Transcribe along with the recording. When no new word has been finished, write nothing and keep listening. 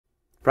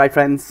Right,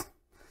 friends?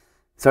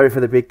 Sorry for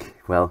the big,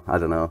 well, I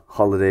don't know,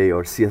 holiday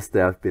or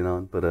siesta I've been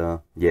on,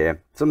 but yeah,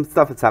 some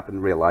stuff has happened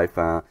in real life.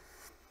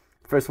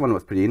 First one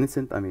was pretty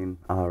innocent. I mean,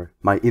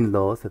 my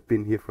in-laws have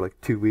been here for like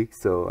 2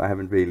 weeks, so I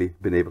haven't really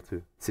been able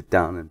to sit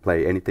down and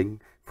play anything.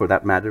 For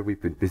that matter,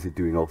 we've been busy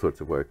doing all sorts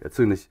of work. As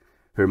soon as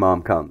her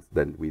mom comes,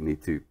 then we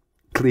need to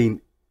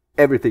clean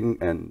everything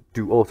and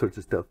do all sorts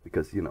of stuff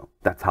because, you know,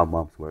 that's how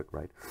moms work,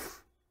 right?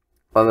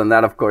 Other than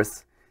that, of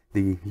course,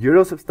 the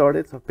Euros have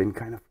started, so I've been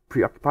kind of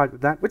preoccupied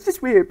with that, which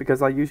is weird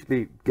because I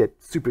usually get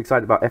super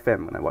excited about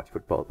FM when I watch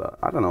football, but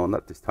I don't know,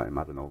 not this time.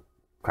 I don't know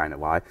kind of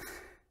why.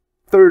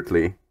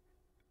 Thirdly,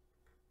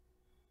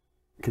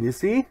 can you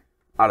see?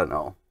 I don't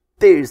know.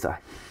 There's a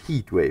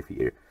heat wave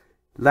here.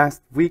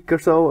 Last week or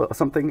so, or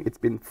something, it's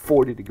been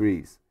 40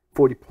 degrees.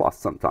 40 plus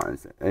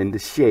sometimes. In the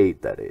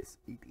shade, that is.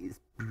 It is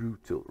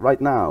brutal.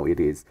 Right now, it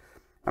is.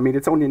 I mean,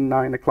 it's only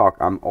 9 o'clock.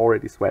 I'm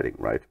already sweating,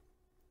 right?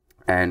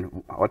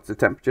 And what's the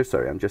temperature?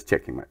 Sorry, I'm just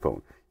checking my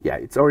phone. Yeah,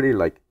 it's already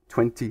like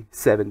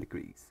 27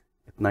 degrees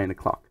at 9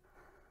 o'clock.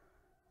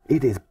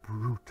 It is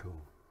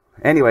brutal.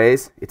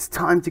 Anyways, it's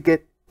time to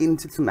get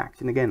into some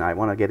action again. I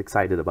want to get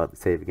excited about the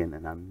save again,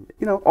 and I'm,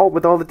 you know,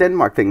 with all the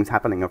Denmark things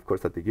happening, of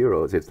course, at the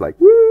Euros, it's like,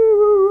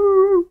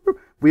 woo,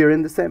 we are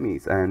in the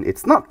semis, and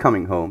it's not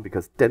coming home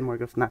because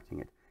Denmark are snatching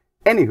it.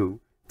 Anywho,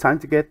 time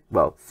to get,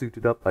 well,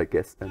 suited up, I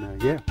guess,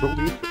 and yeah, roll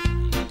the intro.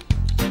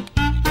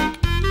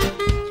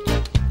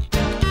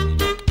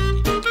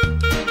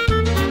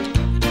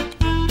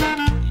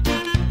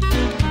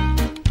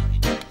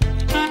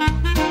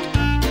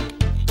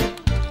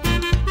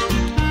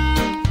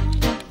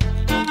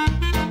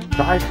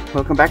 Right,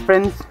 welcome back,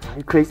 friends. Are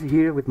you crazy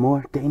here with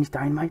more Danish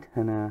Dynamite?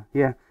 And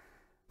yeah,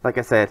 like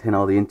I said in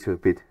all the intro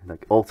bit,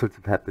 like all sorts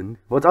have happened.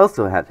 What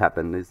also has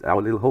happened is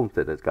our little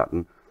homestead has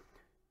gotten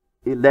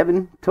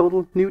 11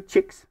 total new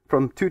chicks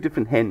from 2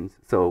 different hens.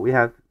 So we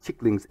have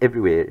chicklings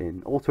everywhere,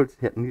 and all sorts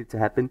need to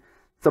happen.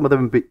 Some of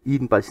them be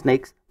eaten by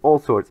snakes, all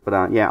sorts.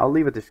 But yeah, I'll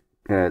leave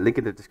a link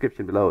in the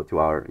description below to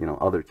our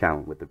other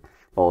channel with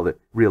all the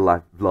real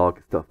life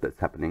vlog stuff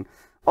that's happening.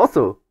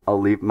 Also,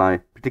 I'll leave my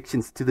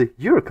predictions to the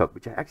Euro Cup,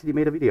 which I actually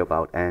made a video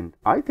about, and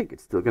I think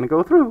it's still going to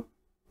go through.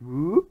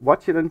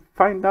 Watch it and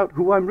find out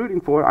who I'm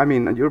rooting for. I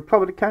mean, you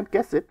probably can't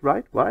guess it,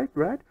 right?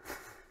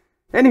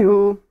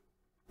 Anywho,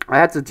 I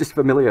had to just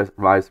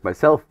familiarize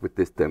myself with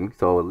this thing,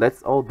 so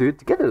let's all do it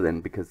together then,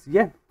 because,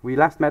 yeah, we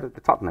last met at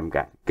the Tottenham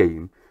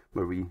game,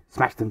 where we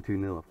smashed them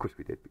 2-0. Of course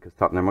we did, because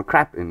Tottenham are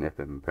crap in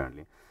FM,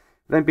 apparently.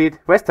 Then beat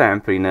West Ham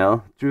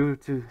 3-0, drew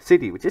to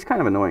City, which is kind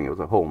of annoying. It was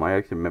at home. I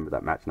actually remember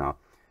that match now.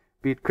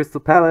 Beat Crystal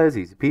Palace,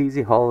 easy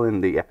peasy. Hull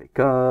in the FA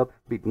Cup.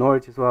 Beat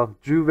Norwich as well.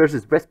 Drew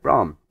versus West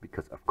Brom,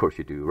 because of course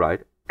you do, right?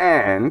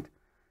 And,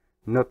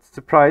 not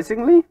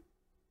surprisingly,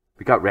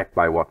 we got wrecked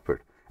by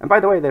Watford. And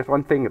by the way, there's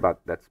one thing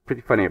that's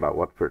pretty funny about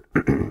Watford.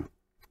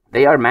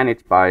 They are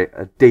managed by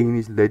a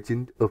Danish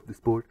legend of the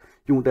sport,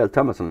 Jon Dahl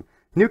Tomasson.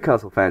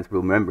 Newcastle fans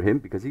will remember him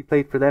because he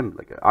played for them,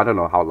 like, I don't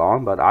know how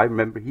long, but I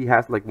remember he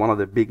has like one of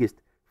the biggest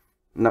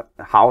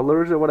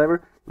howlers or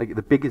whatever, like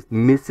the biggest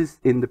misses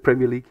in the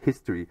Premier League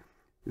history.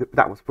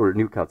 That was for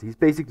Newcastle. He's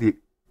basically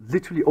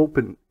literally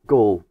open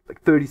goal,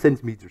 like 30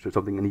 centimeters or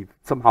something, and he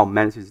somehow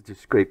manages to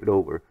scrape it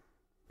over.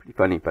 Pretty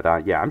funny,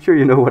 but yeah, I'm sure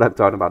you know what I'm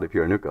talking about if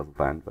you're a Newcastle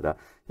fan. But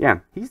yeah,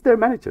 he's their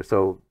manager,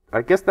 so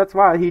I guess that's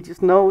why he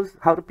just knows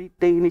how to beat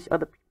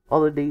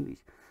other Danish.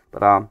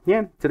 But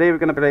yeah, today we're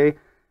gonna play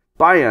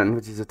Bayern,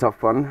 which is a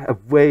tough one,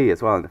 away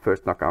as well in the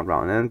first knockout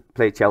round, and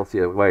play Chelsea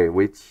away,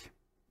 which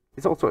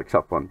is also a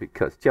tough one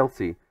because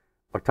Chelsea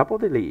are top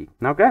of the league.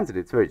 Now, granted,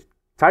 it's very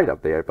tight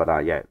up there,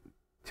 but yeah.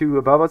 2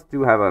 above us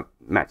do have a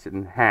match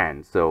in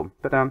hand, so,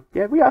 but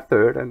yeah, we are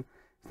third, and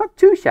it's not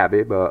too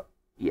shabby, but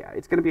yeah,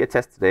 it's gonna be a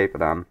test today,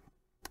 but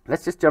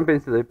let's just jump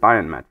into the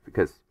Bayern match,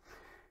 because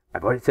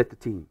I've already set the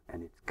team,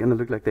 and it's gonna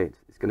look like this.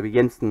 It's gonna be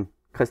Jensen,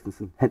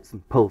 Christensen,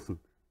 Hensen, Poulsen,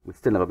 with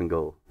Stenlov in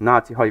goal.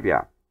 Nazi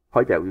Højbjerg,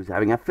 who's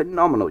having a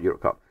phenomenal Euro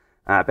Cup.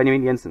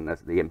 Benjamin Jensen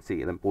as the MC,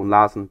 and then Brun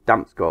Larsen,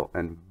 Damsgaard,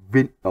 and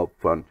Wind up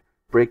front.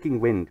 Breaking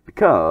Wind,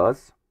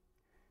 because,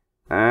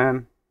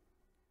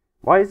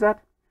 why is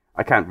that?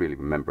 I can't really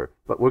remember,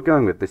 but we're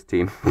going with this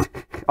team.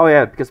 Oh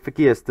yeah, because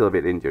Fekir is still a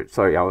bit injured.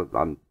 Sorry,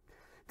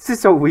 this is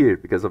so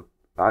weird because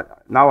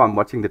now I'm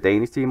watching the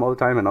Danish team all the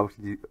time, and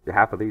obviously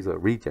half of these are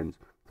regions.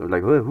 So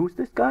like, who's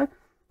this guy?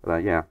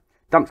 But yeah,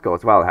 Damsgaard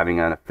as well, having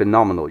a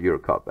phenomenal Euro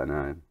Cup,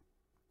 and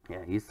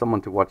yeah, he's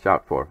someone to watch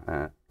out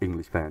for,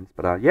 English fans.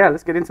 But yeah,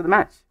 let's get into the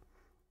match.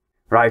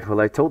 Right, well,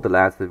 I told the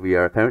lads that we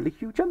are apparently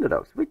huge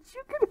underdogs, which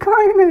you can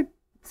kind of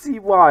see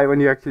why when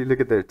you actually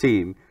look at their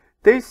team.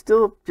 They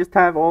still just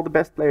have all the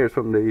best players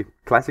from the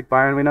classic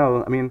Bayern we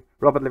know. I mean,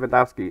 Robert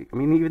Lewandowski. I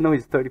mean, even though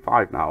he's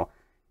 35 now,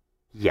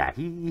 yeah,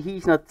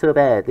 he's not so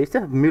bad. They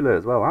still have Müller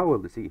as well. How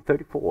old is he?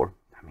 34.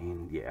 I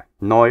mean, yeah.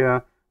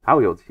 Neuer, how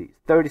old is he?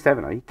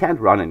 37. He can't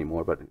run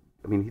anymore, but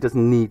I mean, he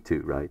doesn't need to,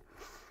 right?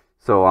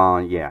 So,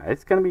 yeah,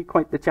 it's gonna be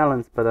quite the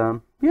challenge. But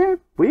yeah,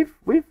 I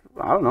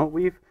don't know,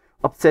 we've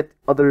upset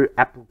other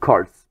apple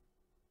carts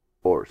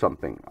or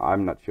something.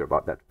 I'm not sure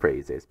about that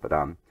phrase is, but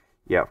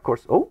Yeah, of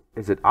course. Oh,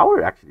 is it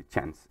our actually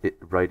chance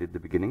right at the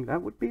beginning?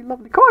 That would be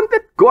lovely. Go on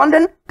then. Go on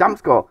then.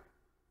 Damsgaard.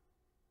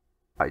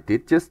 I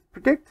did just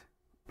predict.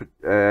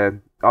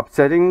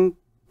 Upsetting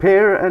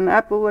pear and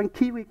apple and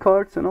kiwi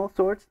cards and all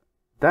sorts.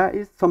 That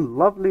is some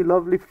lovely,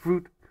 lovely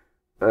fruit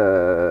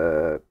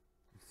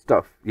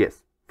stuff.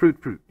 Yes, fruit.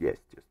 Yes,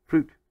 just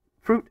fruit.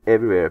 Fruit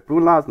everywhere.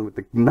 Brun Larsen with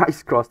the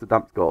nice cross to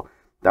Damsgaard.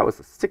 That was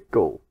a sick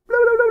goal. Blah,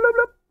 blah, blah, blah,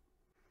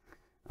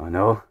 blah. Oh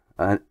no.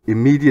 An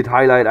immediate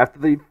highlight after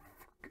the,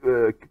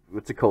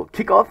 what's it called?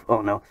 Kickoff?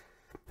 Oh no.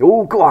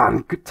 Oh, go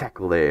on. Good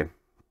tackle there.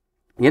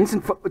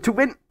 Jensen to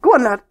win. Go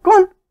on, lad. Go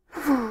on.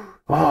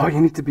 Oh,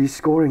 you need to be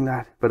scoring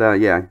that. But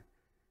yeah.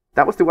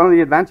 That was one of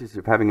the advantages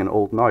of having an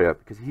old Neuer,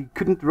 because he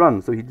couldn't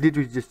run, so he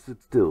literally just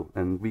stood still,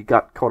 and we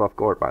got caught off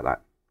guard by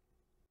that.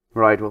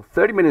 Right, well,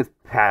 30 minutes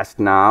passed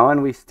now,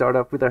 and we start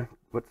off with a,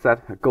 what's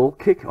that, a goal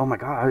kick? Oh my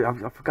god,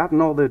 I've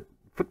forgotten all the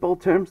football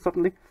terms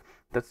suddenly.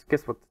 That's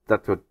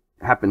what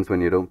happens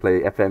when you don't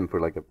play FM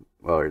for like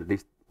or at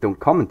least don't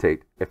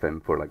commentate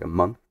FM for like a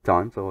month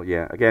time. So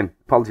yeah, again,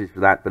 apologies for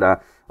that, but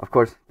of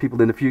course,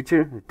 people in the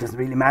future, it doesn't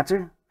really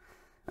matter.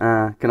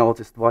 Can all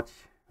just watch,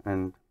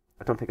 and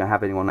I don't think I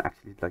have anyone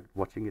actually like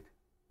watching it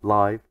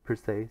live per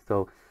se.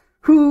 So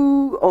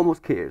who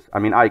almost cares? I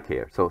mean, I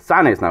care. So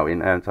Sane is now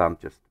in, and so I'm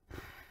just,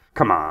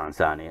 come on,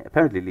 Sane.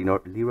 Apparently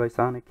Leroy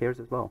Sane cares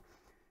as well,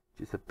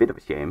 which is a bit of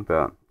a shame,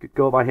 but good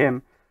goal by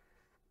him.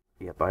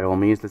 Yeah, by all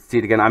means, let's see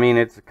it again. I mean,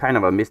 it's kind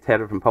of a missed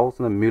header from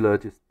Poulsen, and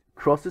Müller just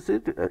crosses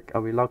it.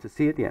 Are we allowed to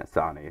see it? Yeah,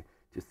 Sane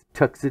just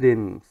tucks it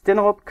in.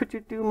 Stenop, could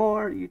you do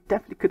more? You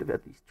definitely could have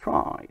at least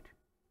tried.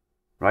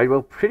 Right,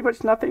 well, pretty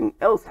much nothing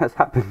else has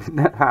happened in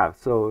that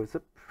half, so it's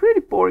a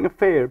pretty boring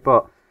affair,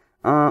 but,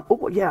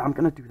 oh, yeah, I'm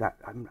gonna do that.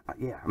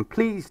 I'm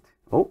pleased.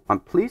 Oh, I'm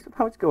pleased with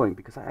how it's going,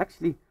 because I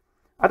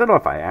don't know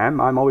if I am.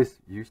 I'm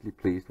always usually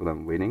pleased when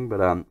I'm winning,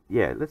 but,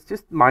 yeah, let's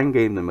just mind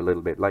game them a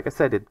little bit. Like I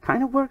said, it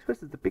kind of works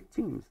versus the big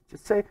teams.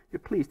 Just say you're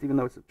pleased, even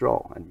though it's a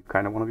draw, and you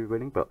kind of want to be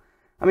winning, but,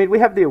 I mean, we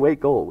have the away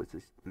goal, which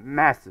is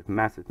massive in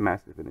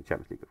the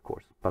Champions League, of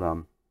course, but,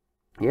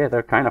 yeah,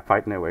 they're kind of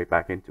fighting their way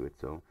back into it,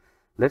 so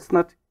let's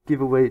not give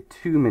away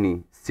too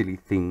many silly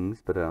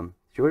things, but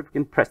sure, if we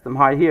can press them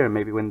high here and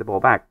maybe win the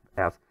ball back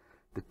as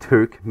the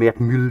Turk,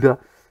 Mert Mulder,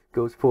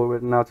 goes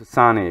forward, and now to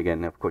Sane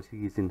again. Of course,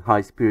 he's in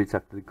high spirits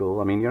after the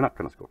goal. I mean, you're not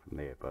going to score from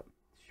there, but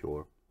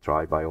sure,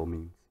 try by all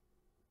means.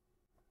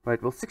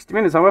 Right, well, 60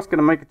 minutes, I was going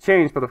to make a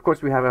change, but of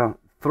course we have a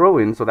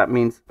throw-in, so that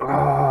means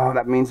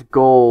a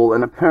goal,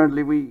 and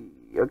apparently we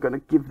are going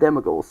to give them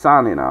a goal.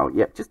 Sane now,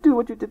 yeah, just do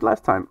what you did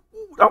last time.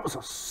 Ooh, that was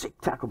a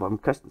sick tackle by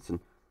Christensen.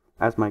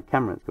 As my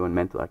camera is going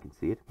mental, I can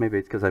see it. Maybe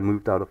it's because I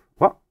moved out of...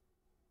 What?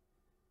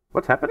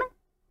 What's happening?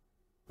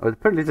 Oh,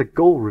 apparently it's a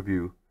goal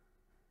review.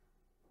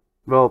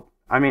 Well,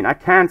 I mean, I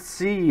can't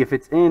see if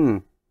it's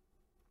in.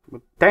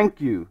 But thank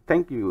you,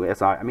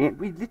 SI. I mean,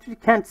 we literally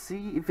can't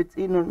see if it's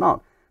in or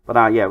not.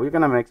 But yeah, we're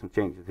going to make some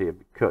changes here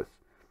because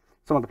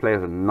some of the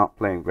players are not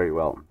playing very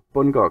well.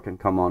 Bundgaard can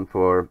come on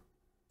for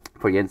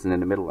Jensen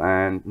in the middle,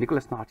 and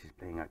Nicolas Notch is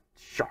playing a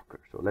shocker.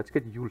 So let's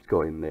get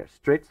Julesgaard in there.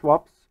 Straight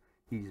swaps,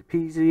 easy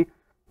peasy.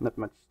 Not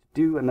much to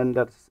do, and then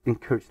let's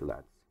encourage the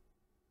lads.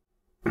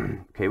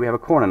 Okay, we have a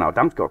corner now.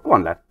 Damsgaard, go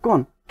on, lad. Go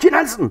on. Kim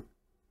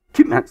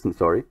Hansen,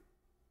 sorry.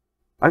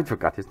 I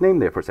forgot his name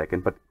there for a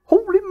second, but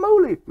holy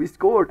moly, we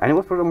scored. And it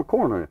was from a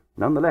corner,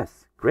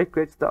 nonetheless.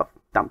 Great stuff.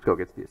 Damsgaard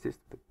gets the assist.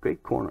 The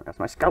great corner, as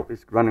my scout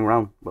is running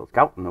around. Well,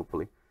 scouting,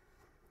 hopefully.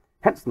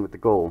 Hansen with the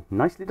goal.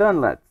 Nicely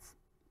done, lads.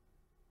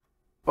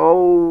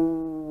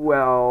 Oh,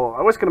 well,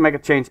 I was going to make a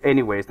change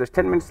anyways. There's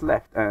 10 minutes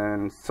left,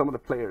 and some of the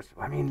players...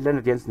 I mean,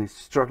 Leonard Jensen is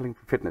struggling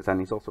for fitness, and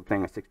he's also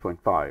playing at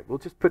 6.5. We'll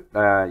just put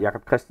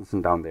Jakob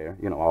Christensen down there,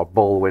 you know, our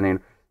ball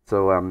winning.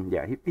 So,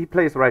 yeah, he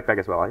plays right back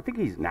as well. I think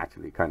he's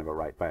naturally kind of a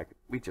right back.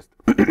 We just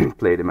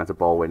played him as a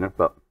ball winner,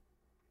 but...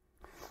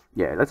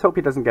 Yeah, let's hope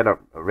he doesn't get a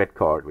red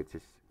card, which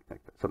is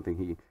like, something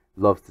he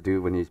loves to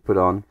do when he's put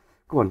on.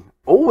 Go on.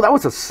 Oh, that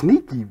was a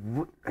sneaky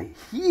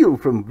heel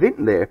from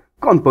Vint there.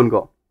 Go on,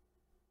 Bundgaard.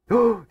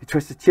 Oh, he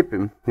tries to chip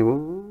him.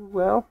 Oh,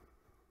 well,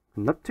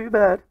 not too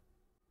bad.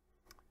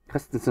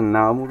 Christensen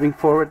now moving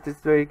forward. This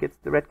is where he gets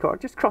the red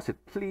card. Just cross it.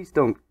 Please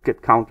don't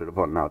get countered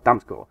upon now.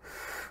 Damsgaard.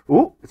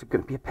 Oh, is it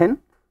going to be a pen?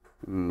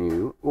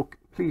 No. Oh,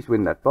 please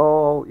win that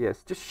ball.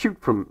 Yes, just shoot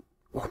from...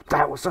 Oh,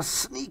 that was a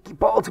sneaky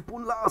ball to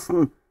Brun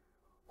Larsen.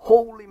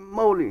 Holy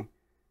moly.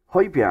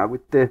 Højbjerg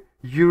with the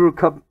Euro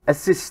Cup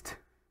assist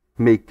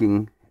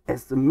making.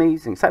 It's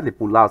amazing. Sadly,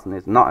 Brun Larsen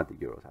is not at the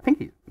Euros. I think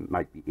he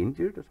might be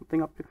injured or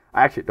something up to.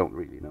 I actually don't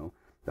really know.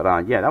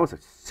 But yeah, that was a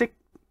sick...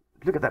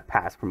 Look at that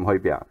pass from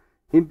Højbjerg.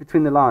 In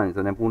between the lines,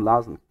 and then Brun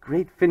Larsen.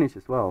 Great finish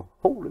as well.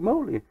 Holy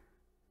moly.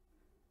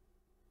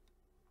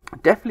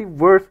 Definitely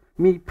worth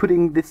me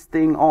putting this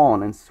thing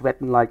on and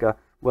sweating like a,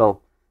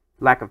 well,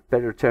 lack of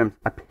better terms,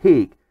 a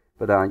pig.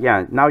 But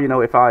yeah, now you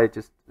know if I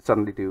just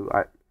suddenly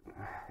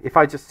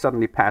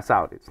pass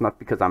out, it's not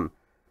because I'm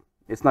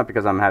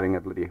having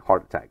a bloody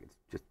heart attack. It's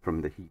just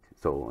from the heat.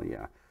 So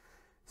yeah,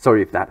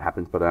 sorry if that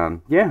happens.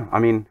 But yeah, I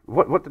mean,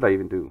 what did I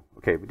even do?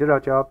 Okay, we did our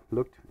job.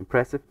 Looked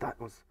impressive.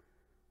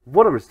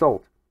 What a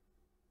result.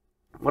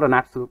 What an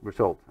absolute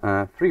result.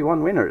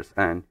 3-1 winners.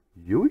 And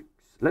you,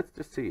 let's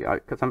just see,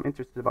 because I'm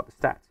interested about the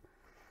stats.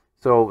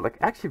 So, like,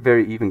 actually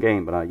very even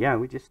game, but yeah,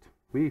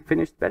 we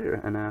finished better,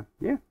 and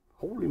yeah,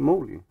 holy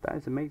moly, that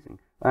is amazing.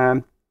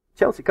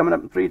 Chelsea coming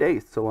up in 3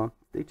 days, so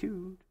stay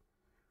tuned.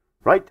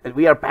 Right, and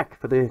we are back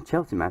for the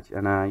Chelsea match,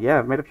 and yeah,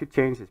 I've made a few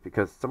changes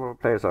because some of our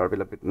players are a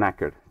little bit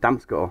knackered.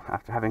 Damsko,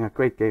 after having a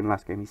great game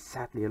last game, he's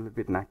sadly a little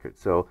bit knackered,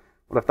 so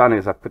what I've done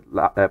is I've put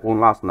One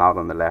Larsen out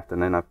on the left,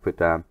 and then I've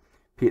put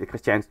Peter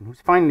Christiansen,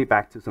 who's finally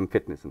back to some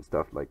fitness and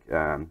stuff. Like,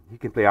 he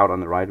can play out on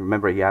the right.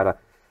 Remember, he had a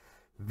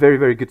very,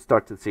 very good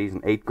start to the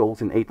season. 8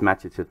 goals in 8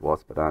 matches it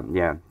was. But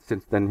yeah,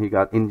 since then he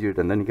got injured,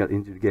 and then he got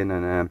injured again.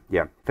 And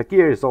yeah,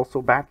 Fekir is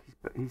also back.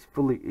 He's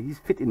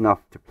fit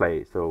enough to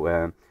play.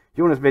 So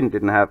Jonas Vind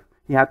didn't have.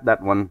 He had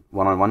that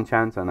one-on-one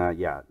chance, and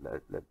yeah,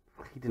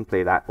 he didn't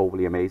play that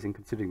overly amazing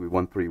considering we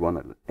won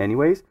 3-1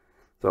 anyways.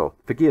 So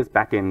Fekir's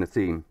back in the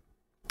scene,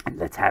 and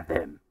let's have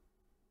them.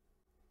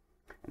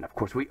 And of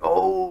course we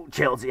owe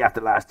Chelsea after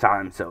last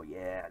time, so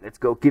yeah, let's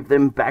go give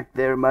them back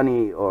their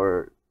money,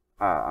 or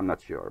I'm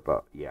not sure,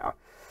 but yeah.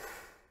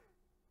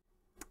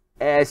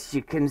 As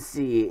you can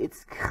see,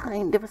 it's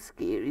kind of a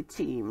scary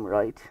team,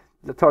 right?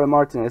 Lautaro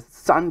Martinez,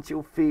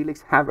 Sancho,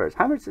 Felix, Havertz.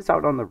 Havertz is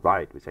out on the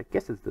right, which I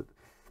guess is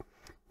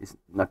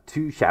not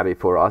too shabby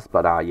for us,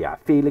 but yeah,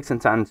 Felix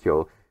and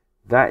Sancho,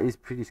 that is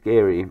pretty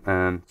scary.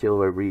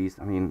 Chilwell, Reese,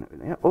 I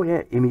mean, oh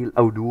yeah, Emil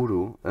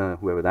Auduro,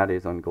 whoever that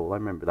is on goal, I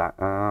remember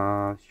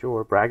that.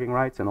 Sure, bragging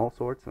rights and all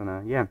sorts,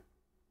 and yeah.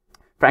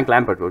 Frank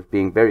Lampard was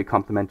being very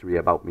complimentary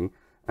about me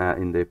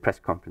in the press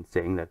conference,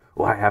 saying that,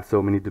 oh, I have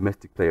so many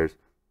domestic players.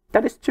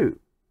 That is true.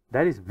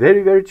 That is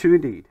very, very true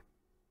indeed.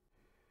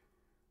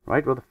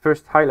 Right, well, the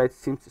first highlight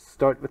seems to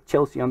start with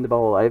Chelsea on the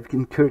ball. I've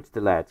encouraged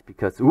the lads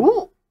because,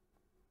 ooh,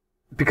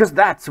 because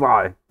that's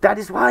why. That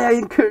is why I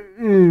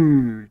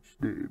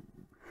encouraged them.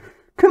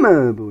 Come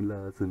on, Bo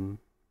Larsen.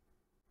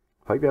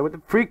 Højbjerg with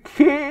the free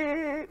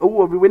kick.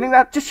 Oh, are we winning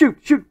that? Just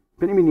shoot.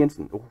 Benjamin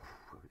Jensen. Oh,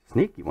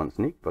 sneaky one,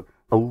 but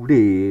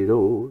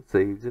Odero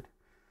saves it.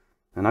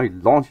 And now he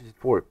launches it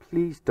forward.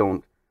 Please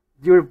don't.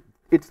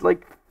 It's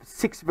like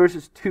 6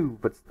 versus 2,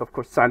 but of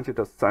course Sancho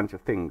does Sancho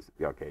things.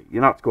 Yeah, okay,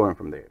 you're not scoring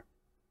from there.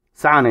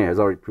 Sane has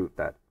already proved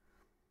that.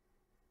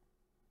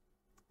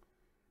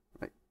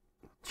 Right.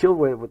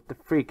 Chilwell with the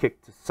free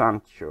kick to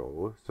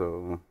Sancho.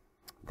 So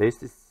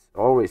this is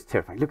always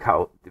terrifying. Look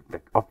how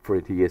up for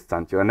it he is,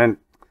 Sancho. And then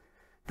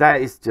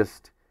that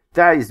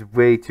is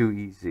way too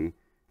easy.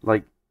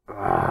 Like,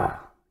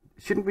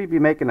 shouldn't we be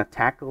making a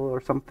tackle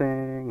or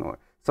something?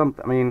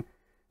 I mean,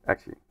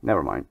 actually,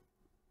 never mind.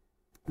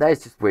 That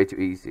is just way too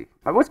easy.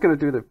 I was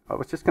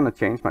just gonna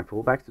change my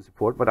fullbacks to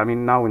support, but I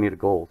mean now we need a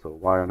goal, so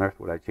why on earth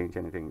would I change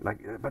anything? Like,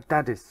 but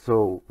that is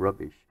so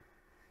rubbish.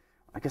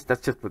 I guess that's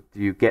just what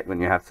you get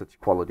when you have such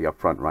quality up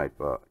front, right?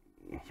 But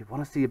you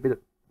want to see a bit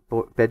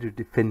of better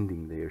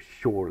defending there,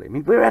 surely. I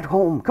mean, we're at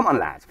home. Come on,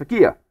 lads.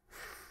 Fekir.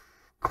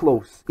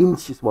 Close.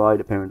 Inches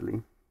wide,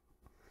 apparently.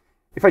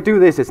 If I do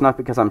this, it's not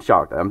because I'm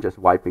shocked. I'm just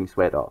wiping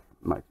sweat off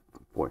my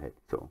forehead,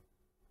 so.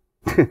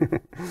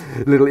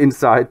 Little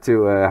insight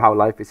to how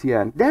life is here.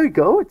 And there we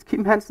go. It's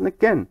Kim Hansen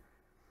again.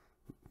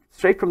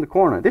 Straight from the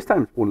corner. This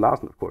time it's One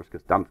Larsen, of course,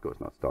 because Damsko is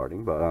not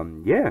starting. But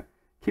yeah,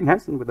 Kim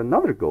Hansen with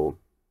another goal.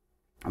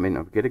 I mean,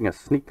 I'm getting a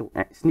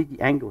sneaky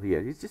angle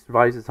here. He just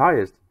rises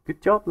highest.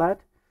 Good job, lad.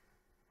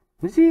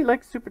 Is he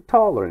like super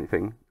tall or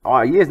anything?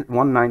 Oh, he isn't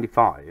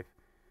 195.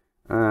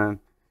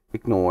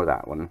 Ignore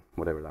that one,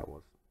 whatever that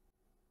was.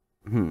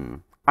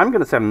 I'm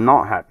gonna say I'm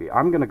not happy.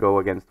 I'm gonna go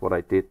against what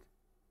I did.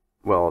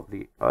 Well,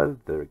 the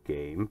other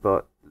game,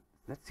 but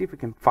let's see if we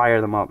can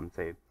fire them up and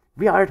say,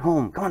 we are at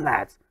home, come on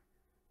lads,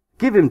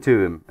 give him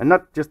to him, and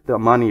not just the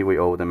money we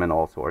owe them and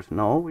all sorts.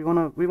 No, we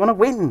wanna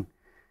win,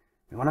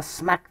 we wanna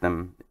smack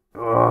them.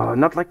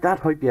 Not like that,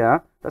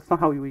 Højbjerg. That's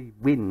not how we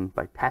win,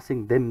 by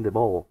passing them the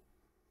ball.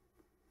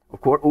 Of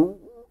course,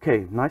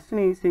 okay, nice and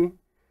easy.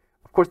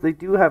 Of course, they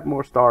do have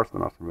more stars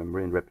than us,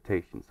 remember, in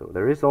reputation, so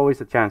there is always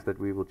a chance that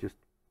we will just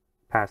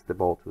pass the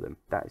ball to them.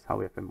 That is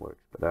how FM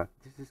works, but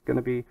this is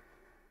gonna be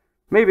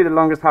maybe the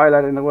longest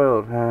highlight in the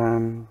world.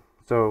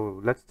 So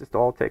let's just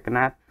all take a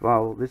nap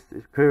while this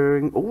is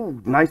occurring.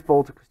 Oh, nice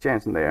ball to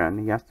Christiansen there, and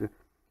he has to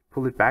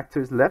pull it back to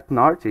his left.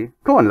 Narty.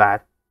 Go on,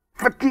 lad.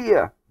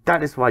 Fekir.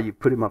 That is why you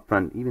put him up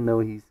front, even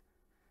though he's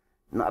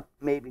not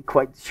maybe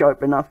quite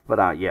sharp enough.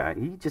 But yeah,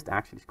 he just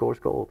actually scores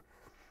goals.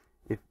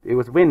 If it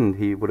was Wind,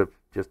 he would have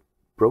just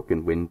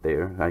broken Wind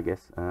there, I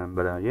guess.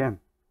 But yeah,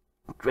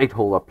 great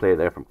hold-up play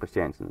there from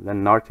Christiansen. And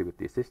then Narty with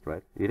the assist,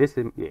 right? It is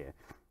him, yeah.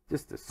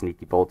 Just a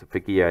sneaky ball to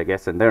Fekir, I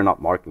guess, and they're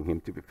not marking him,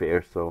 to be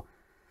fair, so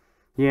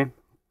yeah,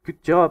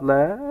 good job,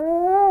 lad.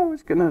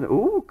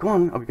 Oh, come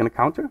on, are we gonna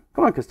counter?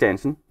 Come on,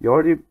 Christiansen, you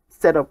already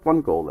set up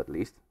 1 goal at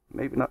least,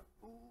 maybe not.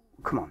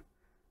 Ooh, come on.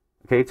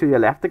 Okay, to your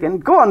left again,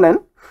 go on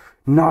then.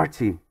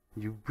 Narty,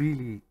 you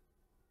really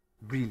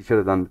should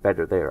have done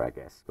better there, I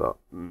guess, but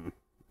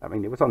I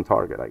mean, it was on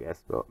target, I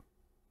guess, but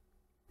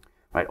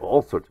Right,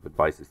 all sorts of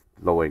advice is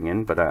flowing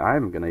in, but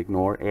I'm gonna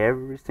ignore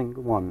every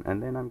single one,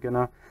 and then I'm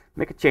gonna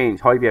make a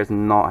change. Højbjerg's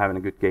not having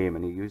a good game,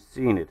 and you've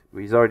seen it.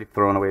 He's already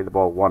thrown away the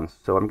ball once,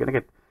 so I'm gonna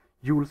get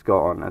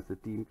Julesgaard on as the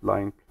deep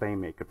line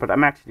playmaker. But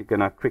I'm actually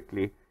gonna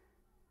quickly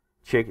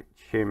change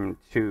him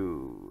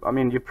to. I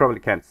mean, you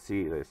probably can't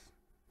see this,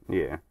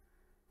 yeah,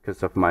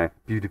 because of my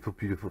beautiful,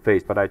 beautiful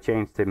face. But I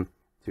changed him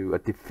to a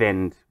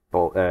defend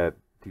ball,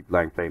 deep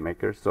line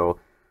playmaker. So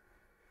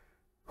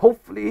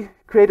hopefully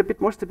create a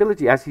bit more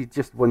stability as he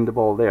just won the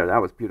ball there.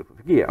 That was beautiful.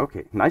 Yeah,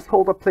 okay. Nice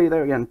hold-up play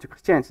there again to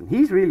Christiansen.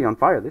 He's really on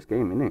fire this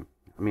game, isn't he?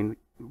 I mean,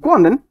 go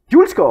on then.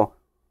 Julesgaard!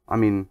 I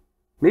mean,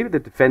 maybe the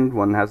defend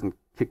one hasn't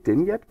kicked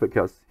in yet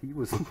because he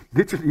was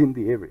literally in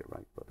the area,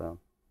 right? But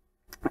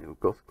it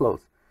goes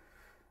close.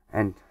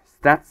 And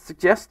stats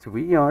suggest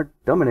we are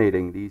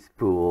dominating these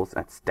fools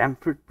at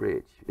Stamford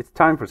Bridge. It's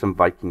time for some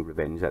Viking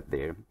revenge out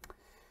there.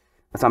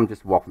 As I'm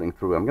just waffling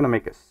through, I'm going to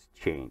make a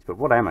change. But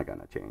what am I going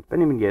to change?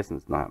 Benjamin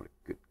Jessen's not having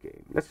a good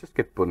game. Let's just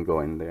get Bungo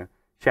in there.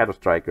 Shadow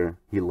Striker,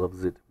 he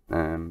loves it.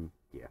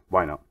 Yeah,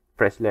 why not?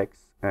 Fresh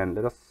legs, and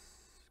let us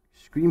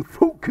scream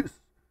focus!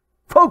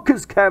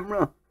 Focus,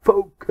 camera!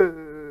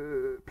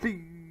 Focus!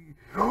 Please!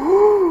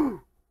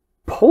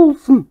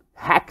 Poulsen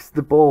hacks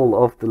the ball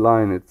off the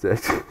line, it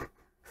says.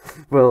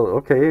 Well,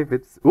 okay, if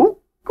it's... Oh,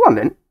 go on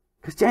then!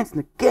 Christiansen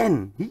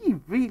again! He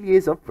really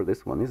is up for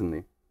this one, isn't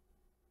he?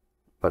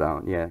 But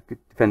yeah, good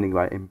defending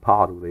by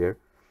Impado there.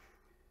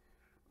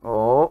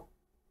 Oh.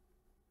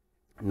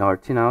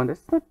 Norty now,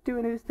 let's not do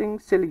anything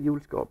silly,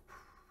 Julesgaard.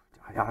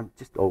 I'm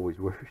just always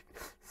worried.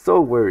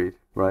 So worried,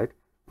 right?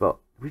 But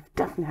we've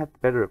definitely had the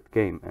better of the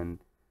game, and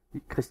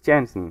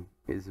Christiansen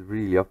is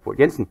really up for it.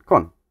 Jensen, come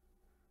on.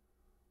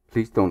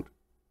 Please don't.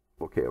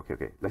 Okay.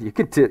 Like you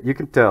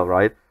can tell,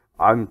 right?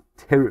 I'm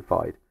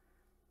terrified.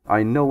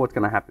 I know what's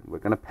gonna happen. We're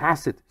gonna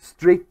pass it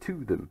straight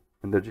to them,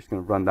 and they're just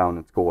gonna run down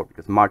and score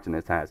because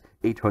Martinez has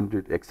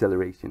 800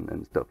 acceleration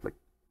and stuff like.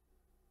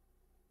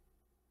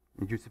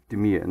 And Yusuf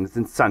Demir and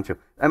then Sancho.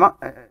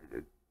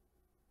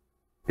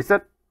 Is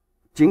that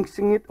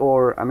jinxing it,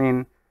 or I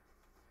mean?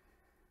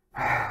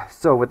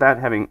 So with that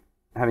having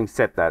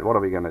said that, what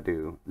are we gonna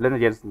do?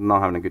 Leonard Jensen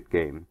not having a good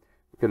game.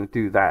 We're gonna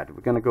do that.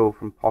 We're gonna go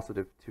from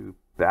positive to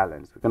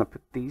balance. We're gonna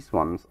put these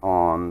ones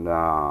on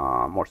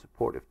more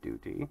supportive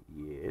duty.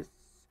 Yes,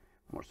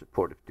 more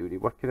supportive duty.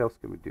 What else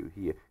can we do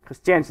here?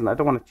 Christiansen, I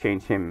don't want to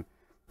change him,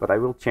 but I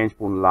will change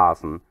Bun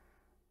Larsen.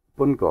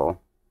 Bungo.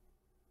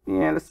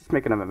 Yeah, let's just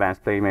make an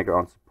advanced playmaker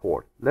on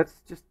support.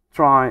 Let's just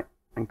try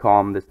and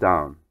calm this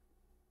down.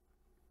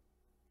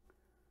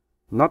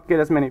 Not get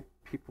as many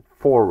people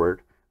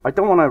forward. I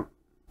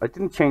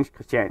didn't change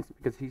Christiansen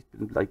because he's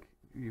been like,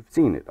 you've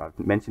seen it. I've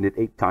mentioned it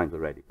 8 times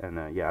already.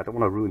 And yeah, I don't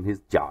want to ruin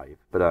his jive.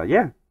 But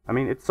yeah, I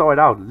mean, it saw it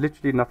out.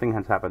 Literally nothing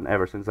has happened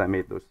ever since I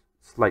made those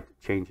slight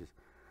changes.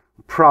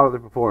 I'm proud of the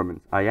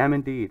performance. I am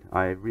indeed.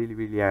 I really,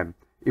 really am.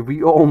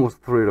 We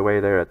almost threw it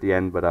away there at the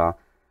end, but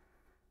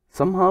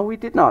somehow we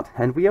did not.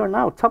 And we are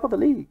now top of the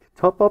league.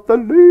 Top of the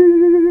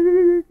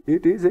league!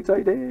 It is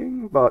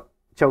exciting. But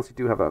Chelsea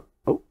do have a...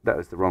 Oh, that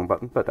is the wrong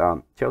button. But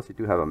Chelsea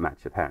do have a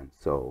match at hand.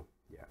 So,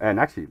 yeah. And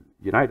actually,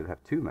 United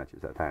have 2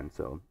 matches at hand.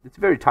 So, it's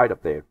very tight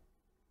up there.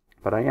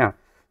 But yeah,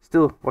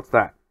 still, what's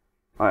that?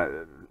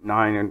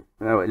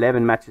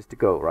 11 matches to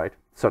go, right?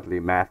 Suddenly,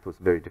 math was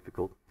very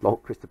difficult. Oh,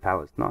 Crystal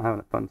Palace not having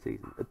a fun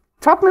season.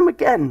 Tottenham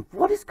again!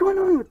 What is going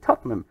on with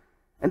Tottenham?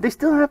 And they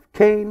still have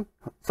Kane,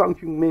 Son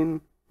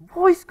Heung-min.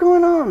 What is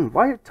going on?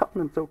 Why are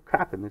Tottenham so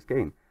crap in this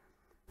game?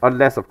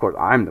 Unless, of course,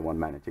 I'm the one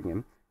managing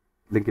him.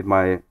 Link in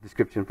my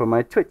description for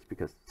my Twitch,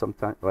 because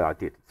sometimes, well, I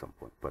did at some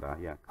point, but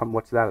yeah, come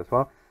watch that as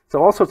well.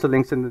 So all sorts of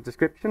links in the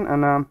description,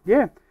 and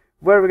yeah,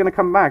 where are we going to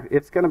come back?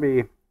 It's going to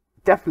be,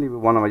 definitely we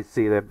want to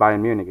see the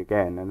Bayern Munich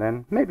again, and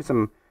then maybe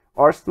some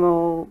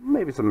Arsenal,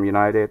 maybe some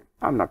United.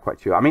 I'm not quite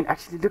sure. I mean,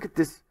 actually, look at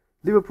this.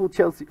 Liverpool,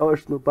 Chelsea,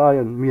 Arsenal,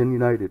 Bayern, Man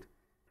United.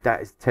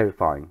 That is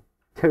terrifying.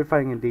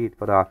 Terrifying indeed,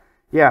 but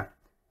yeah.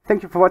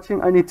 Thank you for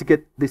watching. I need to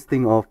get this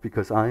thing off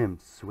because I am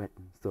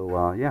sweating.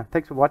 So yeah,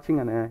 thanks for watching,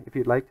 and if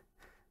you'd like,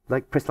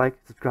 press like,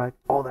 subscribe,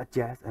 all that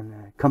jazz,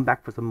 and come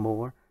back for some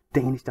more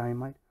Danish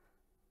Dynamite.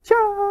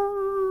 Ciao!